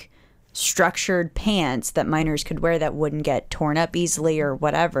make structured pants that miners could wear that wouldn't get torn up easily or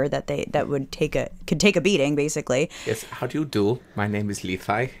whatever, that could take a beating, basically. Yes, how do you do? My name is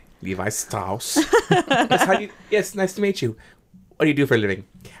Levi Strauss. Yes, nice to meet you. What do you do for a living?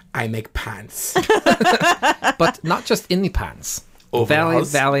 I make pants. But not just any pants.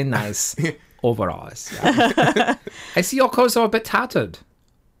 Overalls. Very, very nice overalls. Yeah. I see your clothes are a bit tattered.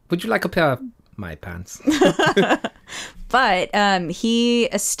 Would you like a pair of my pants? But he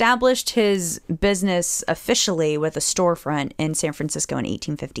established his business officially with a storefront in San Francisco in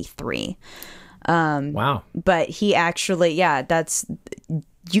 1853. Wow. But he actually, that's...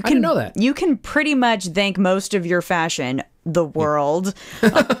 I didn't know that. You can pretty much thank most of your fashion, the world,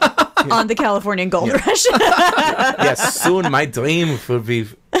 on the Californian Gold Rush. Yes, soon my dream will be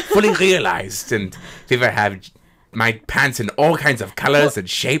fully realized, and we will have my pants in all kinds of colors and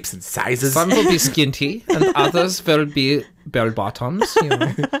shapes and sizes. Some will be skinty, and others will be bell bottoms.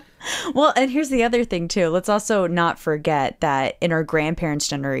 Well, and here's the other thing too. Let's also not forget that in our grandparents'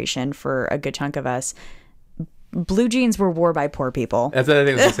 generation, for a good chunk of us, blue jeans were worn by poor people. That's what I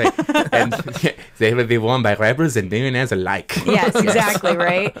was going to say. And they would be worn by rebels and millionaires alike. Yes, exactly,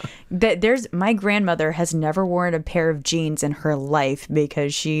 right? My grandmother has never worn a pair of jeans in her life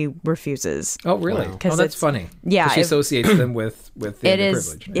because she refuses. Oh, really? Wow. Oh, that's funny. Yeah. She associates them with the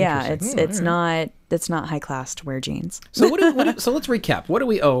privilege. Yeah, it's not high class to wear jeans. So so let's recap. What do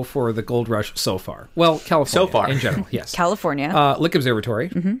we owe for the gold rush so far? Well, California. So far. In general, yes. California. Lick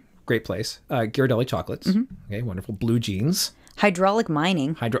Observatory. Great place. Ghirardelli chocolates. Okay, wonderful. Blue jeans. Hydraulic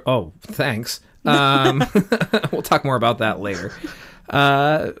mining. Oh, thanks. We'll talk more about that later.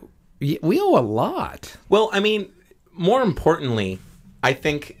 We owe a lot. Well, I mean, more importantly, I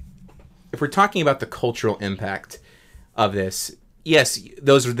think if we're talking about the cultural impact of this, yes,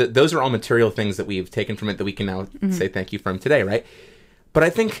 those are all material things that we've taken from it that we can now say thank you from today, right? But I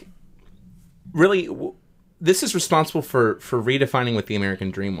think really this is responsible for redefining what the American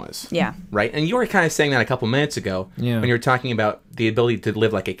dream was. Yeah. Right? And you were kind of saying that a couple minutes ago when you were talking about the ability to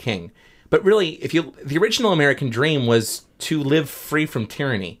live like a king. But really, the original American dream was to live free from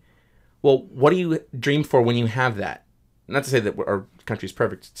tyranny. Well, what do you dream for when you have that? Not to say that our country's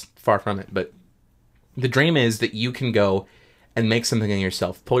perfect, it's far from it, but the dream is that you can go and make something of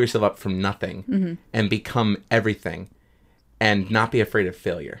yourself, pull yourself up from nothing, and become everything, and not be afraid of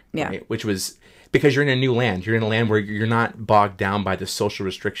failure. Yeah. Right? Which was... because you're in a new land. You're in a land where you're not bogged down by the social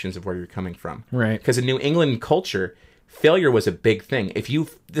restrictions of where you're coming from. Right. Because in New England culture, failure was a big thing.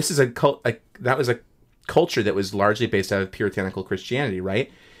 That was a culture that was largely based out of puritanical Christianity, right?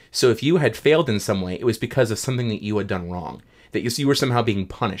 So if you had failed in some way, it was because of something that you had done wrong. That you were somehow being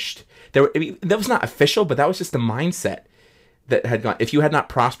punished. That was not official, but that was just the mindset that had gone. If you had not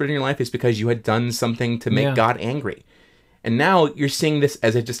prospered in your life, it's because you had done something to make God angry. And now you're seeing this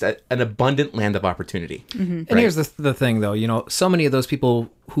as an abundant land of opportunity. And here's the thing, though. So many of those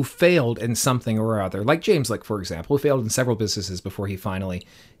people who failed in something or other, like James Lick, for example, who failed in several businesses before he finally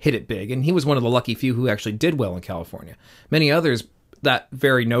hit it big. And he was one of the lucky few who actually did well in California. Many others, that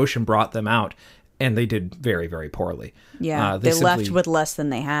very notion brought them out, and they did very, very poorly. Yeah, they left with less than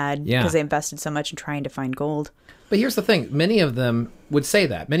they had because they invested so much in trying to find gold. But here's the thing. Many of them would say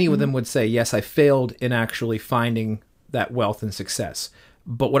that. Many of them would say, yes, I failed in actually finding that wealth and success,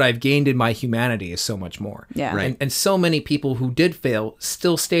 but what I've gained in my humanity is so much more. Yeah. Right. And so many people who did fail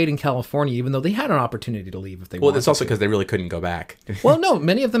still stayed in California, even though they had an opportunity to leave if they wanted. Well, it's also because they really couldn't go back. Well, no,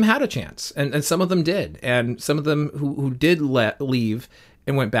 many of them had a chance, and some of them did, and some of them who did leave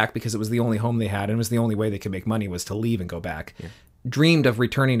and went back because it was the only home they had and it was the only way they could make money was to leave and go back, dreamed of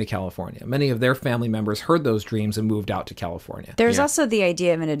returning to California. Many of their family members heard those dreams and moved out to California. There's also the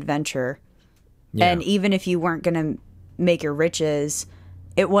idea of an adventure. Yeah. And even if you weren't going to make your riches,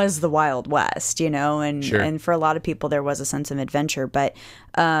 it was the Wild West, you know, and for a lot of people there was a sense of adventure. But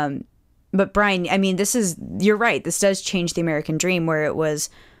Brian, I mean, you're right. This does change the American dream, where it was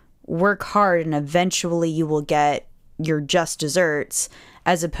work hard and eventually you will get your just desserts,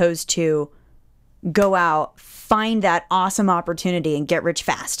 as opposed to go out, find that awesome opportunity and get rich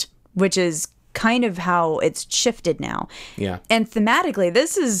fast, which is kind of how it's shifted now. Yeah. And thematically,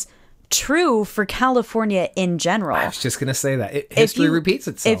 this is true for California in general. I was just going to say that. History repeats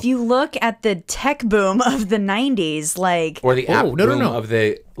itself. If you look at the tech boom of the 90s, or the app boom of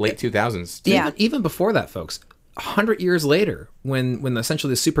the late 2000s. Yeah. Even before that, folks, 100 years later, when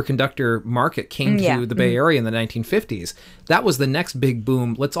essentially the superconductor market came to the Bay Area in the 1950s, that was the next big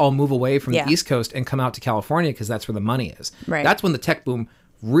boom. Let's all move away from the East Coast and come out to California because that's where the money is. Right. That's when the tech boom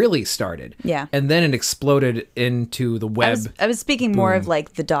really started. Yeah. And then it exploded into the web. I was speaking more of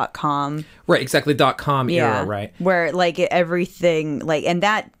like the .com. Right, exactly. .com era, right? Where like everything, like, and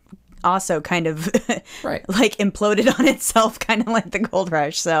that also kind of right, like imploded on itself, kind of like the gold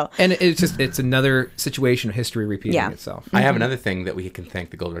rush. So, and it's another situation of history repeating itself. I have another thing that we can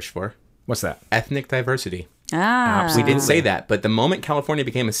thank the gold rush for. What's that? Ethnic diversity. Absolutely. We didn't say that, but the moment California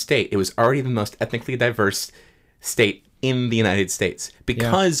became a state, it was already the most ethnically diverse state in the United States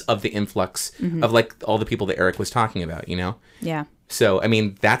because of the influx of like all the people that Eric was talking about, you know? Yeah. So, I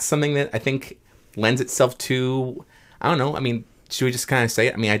mean, that's something that I think lends itself to, I don't know, I mean, should we just kind of say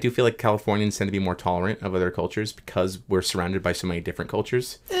it? I mean, I do feel like Californians tend to be more tolerant of other cultures because we're surrounded by so many different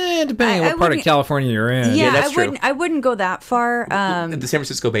cultures. Depending on what part of California you're in. Yeah, that's true. I wouldn't go that far. The San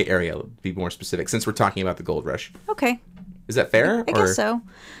Francisco Bay Area, to be more specific, since we're talking about the gold rush. Okay. Is that fair? I guess so.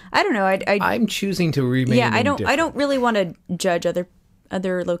 I don't know. I'm choosing to remain. Yeah, I don't indifferent. really want to judge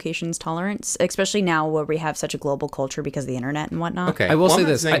other locations' tolerance, especially now where we have such a global culture because of the internet and whatnot. Okay. I will say I'm not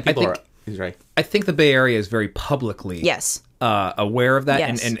this. saying I people think he's right. I think the Bay Area is very publicly aware of that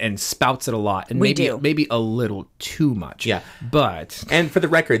Yes. and spouts it a lot, and We do. maybe a little too much. Yeah. But And for the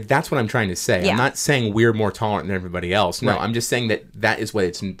record, that's what I'm trying to say. Yeah. I'm not saying we're more tolerant than everybody else. No, Right. I'm just saying that is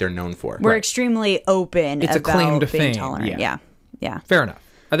what they're known for. We're extremely open It's a about claim to being fame, tolerant. yeah. Yeah. fair enough.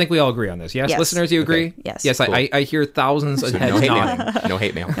 I think we all agree on this. Yes, Yes. listeners, you agree? Okay. Yes. Yes, Cool. I hear thousands of So heads no hate nodding. mail. No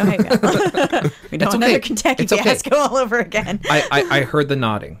hate mail. No hate mail. We don't want okay. another Kentucky It's okay. fiasco all over again. I heard the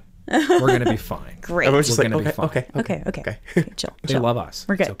nodding. We're going to be fine. Great. Everyone's just We're like, gonna be okay, fine. okay. Okay. Chill. They love us.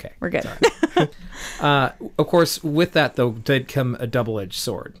 We're good. It's okay. We're good. Of course, with that, though, did come a double-edged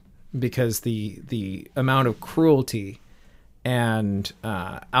sword because the amount of cruelty and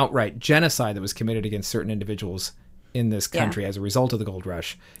outright genocide that was committed against certain individuals in this country as a result of the gold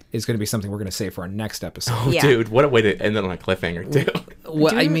rush is going to be something we're going to save for our next episode. Oh, Yeah. dude, what a way to end it on a cliffhanger, too.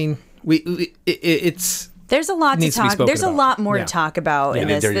 Well, I mean, it's There's a lot to Needs to be talk. spoken There's a about. lot more Yeah. to talk about in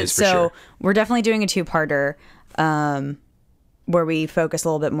this. there is for So sure. we're definitely doing a two-parter where we focus a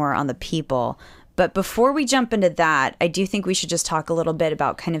little bit more on the people. But before we jump into that, I do think we should just talk a little bit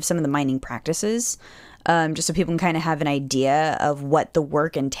about kind of some of the mining practices, just so people can kind of have an idea of what the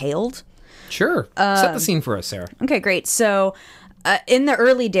work entailed. sure. Set the scene for us, Sarah. Okay, great. So in the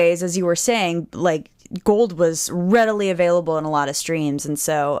early days, as you were saying, like gold was readily available in a lot of streams. And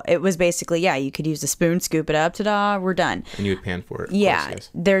so it was basically, you could use a spoon, scoop it up, ta-da, we're done. And you would pan for it. of Yeah. course, yes.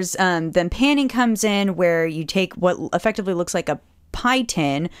 There's then panning comes in where you take what effectively looks like a pie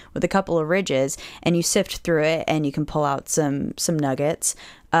tin with a couple of ridges and you sift through it and you can pull out some nuggets.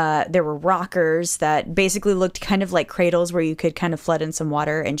 There were rockers that basically looked kind of like cradles where you could kind of flood in some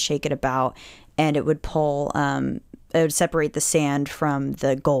water and shake it about and it would pull it would separate the sand from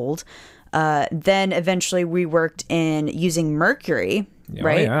the gold. Then eventually we worked in using mercury,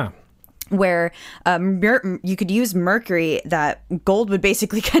 right? Oh, yeah. Where you could use mercury, that gold would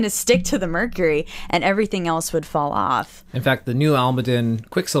basically kind of stick to the mercury and everything else would fall off. In fact, the New Almaden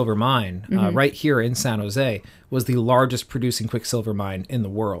Quicksilver Mine, right here in San Jose, was the largest producing quicksilver mine in the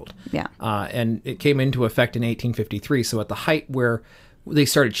world. Yeah. And it came into effect in 1853. So at the height where they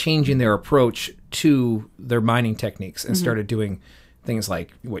started changing their approach to their mining techniques and started doing things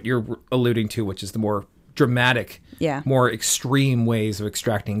like what you're alluding to, which is the more dramatic, more extreme ways of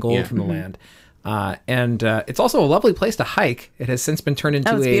extracting gold from the land. And it's also a lovely place to hike. It has since been turned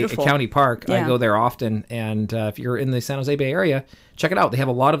into it's a beautiful. county park. I Yeah. go there often. And if you're in the San Jose Bay Area, check it out. They have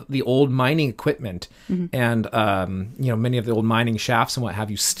a lot of the old mining equipment and, many of the old mining shafts and what have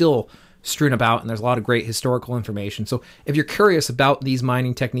you still strewn about. And there's a lot of great historical information. So if you're curious about these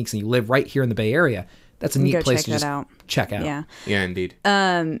mining techniques and you live right here in the Bay Area, that's a You neat go place check to that just out. check out. Yeah. Yeah, indeed.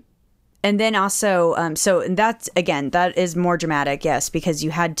 And then also, so that's, again, that is more dramatic, yes, because you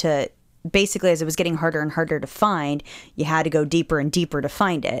had to, basically, as it was getting harder and harder to find, you had to go deeper and deeper to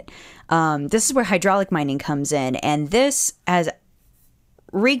find it. This is where hydraulic mining comes in, and this has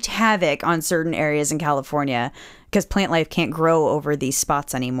wreaked havoc on certain areas in California because plant life can't grow over these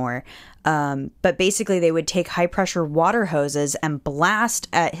spots anymore. But basically, they would take high-pressure water hoses and blast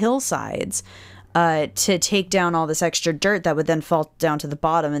at hillsides to take down all this extra dirt that would then fall down to the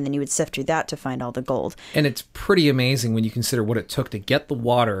bottom, and then you would sift through that to find all the gold. And it's pretty amazing when you consider what it took to get the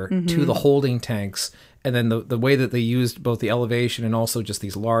water to the holding tanks, and then the way that they used both the elevation and also just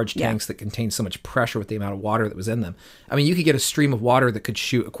these large tanks that contained so much pressure with the amount of water that was in them. I mean, you could get a stream of water that could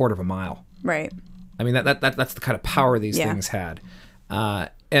shoot a quarter of a mile. Right. I mean, that's the kind of power these things had.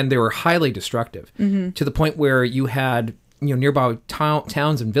 And they were highly destructive to the point where you had, nearby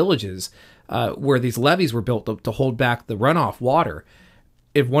towns and villages where these levees were built to hold back the runoff water.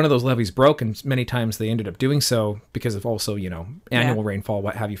 If one of those levees broke, and many times they ended up doing so because of also, annual rainfall,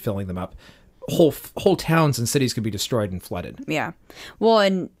 what have you, filling them up, whole towns and cities could be destroyed and flooded. Yeah. Well,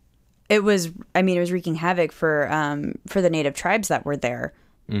 and it was wreaking havoc for the native tribes that were there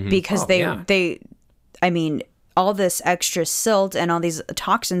because all this extra silt and all these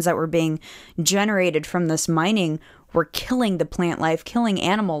toxins that were being generated from this mining were killing the plant life, killing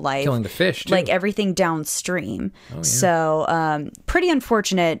animal life. Killing the fish, too. Like everything downstream. Oh, yeah. So pretty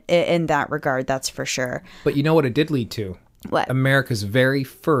unfortunate in that regard, that's for sure. But you know what it did lead to? What? America's very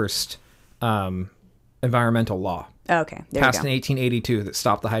first environmental law. Okay, there passed we go. in 1882 that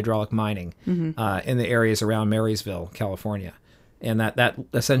stopped the hydraulic mining in the areas around Marysville, California. And that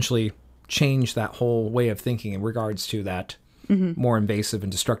essentially changed that whole way of thinking in regards to that more invasive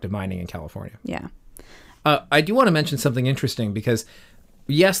and destructive mining in California. Yeah. I do want to mention something interesting because,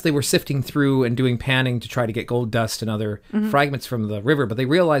 yes, they were sifting through and doing panning to try to get gold dust and other fragments from the river, but they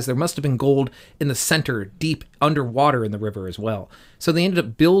realized there must have been gold in the center, deep underwater in the river as well. So they ended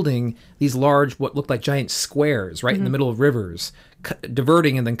up building these large, what looked like giant squares right in the middle of rivers,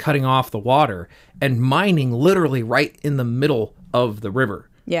 diverting and then cutting off the water and mining literally right in the middle of the river.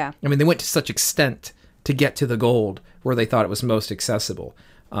 Yeah. I mean, they went to such extent to get to the gold where they thought it was most accessible.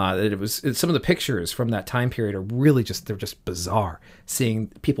 Some of the pictures from that time period are really they're just bizarre. Seeing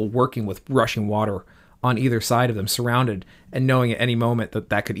people working with rushing water on either side of them, surrounded, and knowing at any moment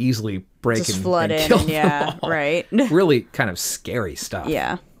that could easily break Just and flood in, kill and them all. right. Really kind of scary stuff.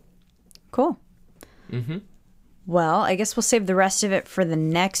 Yeah. Cool. Well, I guess we'll save the rest of it for the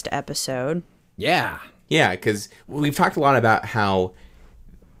next episode. Yeah. Yeah, because we've talked a lot about how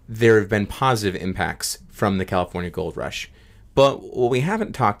there have been positive impacts from the California gold rush. But what we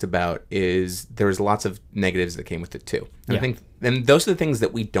haven't talked about is there was lots of negatives that came with it too. And I think those are the things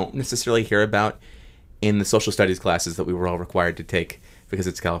that we don't necessarily hear about in the social studies classes that we were all required to take because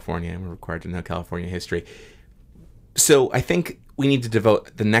it's California and we're required to know California history. So I think we need to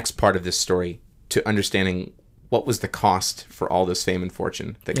devote the next part of this story to understanding what was the cost for all this fame and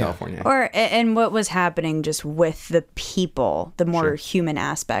fortune that California had. And what was happening just with the people, the more human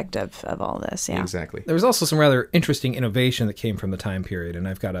aspect of all this. Yeah, Exactly. There was also some rather interesting innovation that came from the time period, and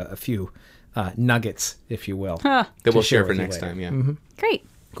I've got a few nuggets, if you will, That we'll share for with you next later. time, yeah. Great.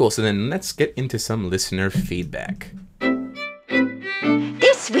 Cool, so then let's get into some listener feedback.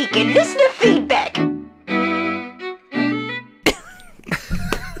 This week in listener feedback.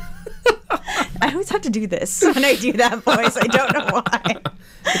 I always have to do this when I do that voice. I don't know why.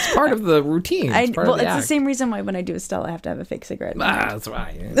 It's part of the routine. It's part of the it's the act. same reason why when I do Estelle, I have to have a fake cigarette. That's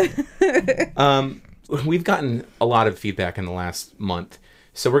right. We've gotten a lot of feedback in the last month,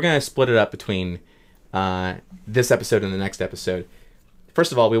 so we're going to split it up between this episode and the next episode.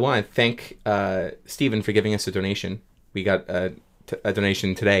 First of all, we want to thank Stephen for giving us a donation. We got a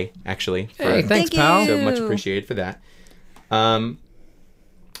donation today, actually. Hey, thanks, Thank pal. you. So much appreciated for that.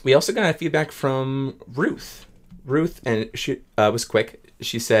 We also got feedback from Ruth. Ruth, and she was quick.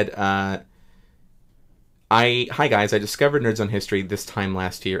 She said, "Hi guys, I discovered Nerds on History this time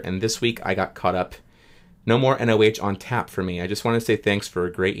last year, and this week I got caught up. No more NOH on tap for me. I just want to say thanks for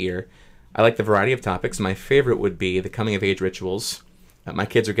a great year. I like the variety of topics. My favorite would be the coming of age rituals. My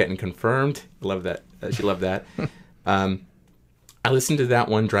kids are getting confirmed. Love that. She loved that. I listened to that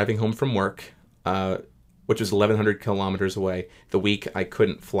one driving home from work, which was 1,100 kilometers away, the week I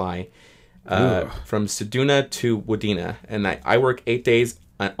couldn't fly, from Seduna to Wadena. And I work 8 days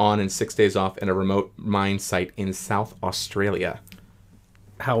on and 6 days off in a remote mine site in South Australia.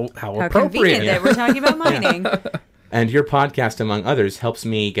 How How appropriate. convenient that we're talking about mining. And your podcast, among others, helps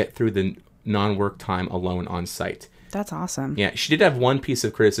me get through the non-work time alone on site. That's awesome. Yeah, she did have one piece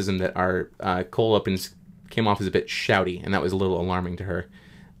of criticism that our cold opens came off as a bit shouty, and that was a little alarming to her.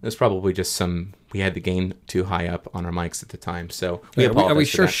 It was probably just we had the gain too high up on our mics at the time, so we apologize Are we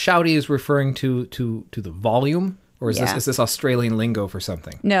for sure that. shouty is referring to the volume, or is Yeah. this Australian lingo for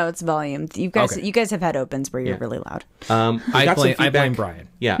something? No, it's volume. You guys, Okay. you guys have had opens where you're Yeah. really loud. We got some I blame feedback. Brian.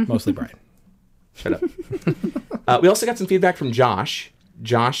 Yeah, Mostly Brian. shut up. We also got some feedback from Josh.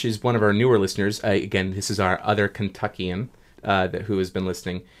 Josh is one of our newer listeners. Again, this is our other Kentuckian who has been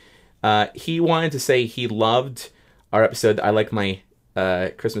listening. He wanted to say he loved our episode. I like my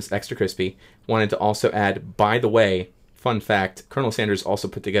Christmas extra crispy. Wanted to also add, by the way, fun fact, Colonel Sanders also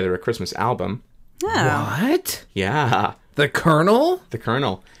put together a Christmas album. Oh. What? Yeah, The Colonel? the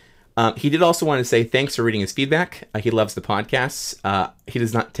Colonel. He did also want to say thanks for reading his feedback. He loves the podcasts. He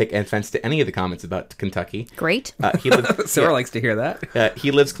does not take offense to any of the comments about Kentucky. Great. Sarah likes to hear that.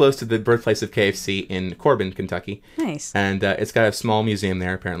 He lives close to the birthplace of KFC in Corbin, Kentucky. Nice. And it's got a small museum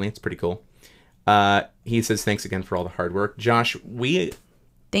there, apparently. It's pretty cool. He says thanks again for all the hard work. Josh,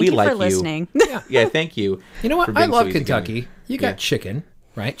 Thank we you like for you. listening. Yeah, thank you. You know what? for I being so love easy going. Kentucky. You got Yeah. chicken,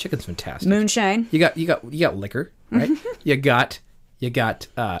 right? Chicken's fantastic. Moonshine. You got liquor, right? you got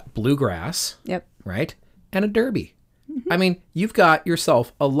bluegrass, Yep. right? And a derby. I mean, you've got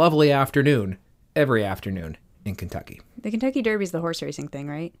yourself a lovely afternoon every afternoon in Kentucky. The Kentucky Derby's the horse racing thing,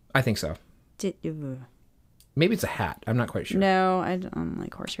 right? I think so. Maybe it's a hat. I'm not quite sure. No, I don't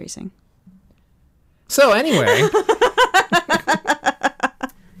like horse racing. So anyway,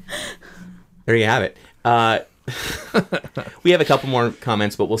 There you have it. We have a couple more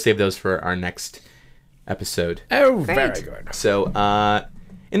comments, but we'll save those for our next episode. very good. So,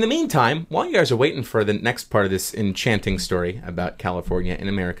 in the meantime, while you guys are waiting for the next part of this enchanting story about California and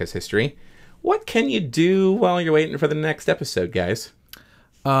America's history, what can you do while you're waiting for the next episode, guys?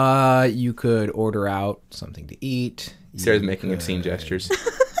 You could order out something to eat. Sarah's You making obscene gestures.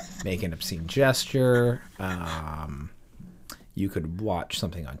 make an obscene gesture. You could watch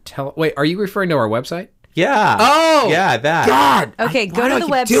something on Wait, are you referring to our website? Yeah. Oh! Yeah, that. God! Okay, Why go do to I the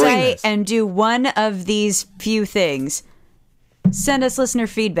keep doing website this? and do one of these few things. Send us listener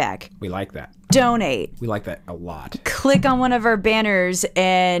feedback. We like that. Donate. We like that a lot. Click on one of our banners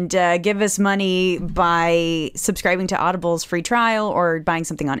and give us money by subscribing to Audible's free trial or buying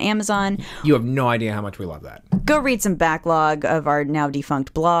something on Amazon. You have no idea how much we love that. Go read some backlog of our now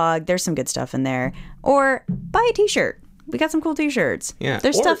defunct blog. There's some good stuff in there. Or buy a t-shirt. We got some cool t-shirts. Yeah.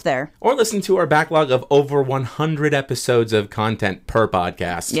 There's stuff there. Or listen to our backlog of over 100 episodes of content per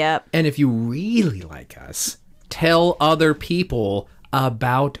podcast. Yep. And if you really like us, tell other people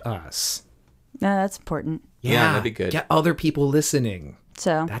about us. No, that's important. Yeah, that'd be good. Get other people listening.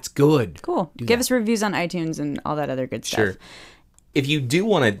 So That's good. cool. Do Give that. us reviews on iTunes and all that other good stuff. Sure. If you do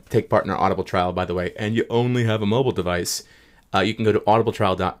want to take part in our Audible trial, by the way, and you only have a mobile device, you can go to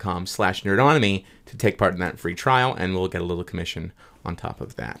audibletrial.com/nerdonomy to take part in that free trial, and we'll get a little commission on top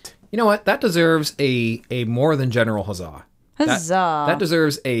of that. You know what? That deserves a more than general huzzah. Huzzah. That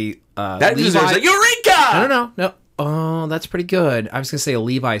deserves a That Levi... deserves a Eureka! No. Oh, that's pretty good. I was gonna say a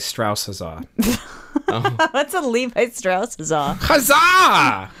Levi Strauss huzzah. What's a Levi Strauss huzzah?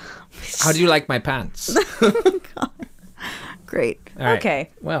 Huzzah! How do you like my pants? Great. All right. Okay.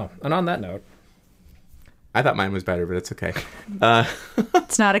 Well, and on that note, I thought mine was better, but it's okay.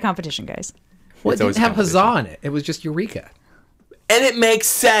 It's not a competition, guys. well, it It's always didn't have competition. huzzah in it. It was just Eureka. And it makes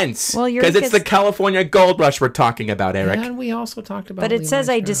sense. Well, because it's Eureka's- the California gold rush we're talking about, Eric. And we also talked about. But it Levi says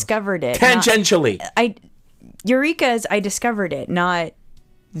I Strauss. discovered it. not- Tangentially. Eureka's I discovered it, not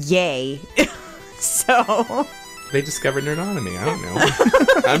yay. So They discovered nerdonomy. I don't know.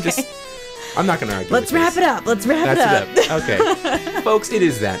 I'm not going to argue. let's with wrap this. it up. Let's wrap That's it up. it up. Okay. Folks, it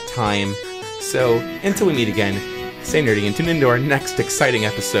is that time. So until we meet again, stay nerdy and tune into our next exciting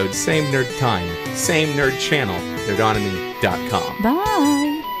episode. Same nerd time, same nerd channel, nerdonomy.com.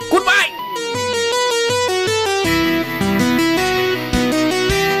 Bye. Goodbye.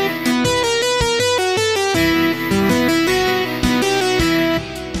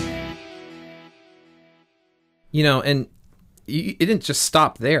 You know, and it didn't just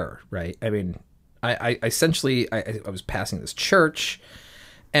stop there, right? I mean, I essentially I was passing this church,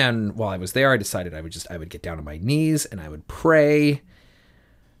 and while I was there, I decided I would get down on my knees and I would pray.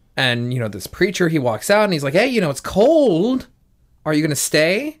 And you know, this preacher, he walks out and he's like, "Hey, you know, it's cold. Are you going to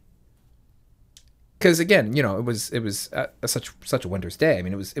stay?" Because again, you know, it was such a winter's day. I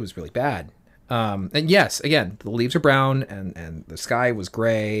mean, it was really bad. And yes, again, the leaves are brown and the sky was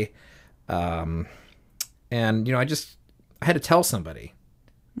gray. And you know, I had to tell somebody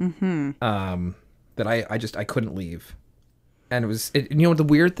that I couldn't leave. And you know what the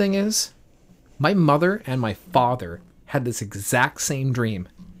weird thing is? My mother and my father had this exact same dream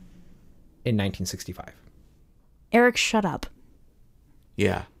in 1965. Eric, shut up.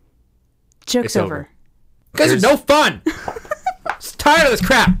 Yeah. Joke's It's over. over. You guys are no fun. I'm tired of this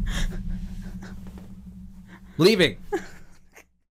crap. Leaving.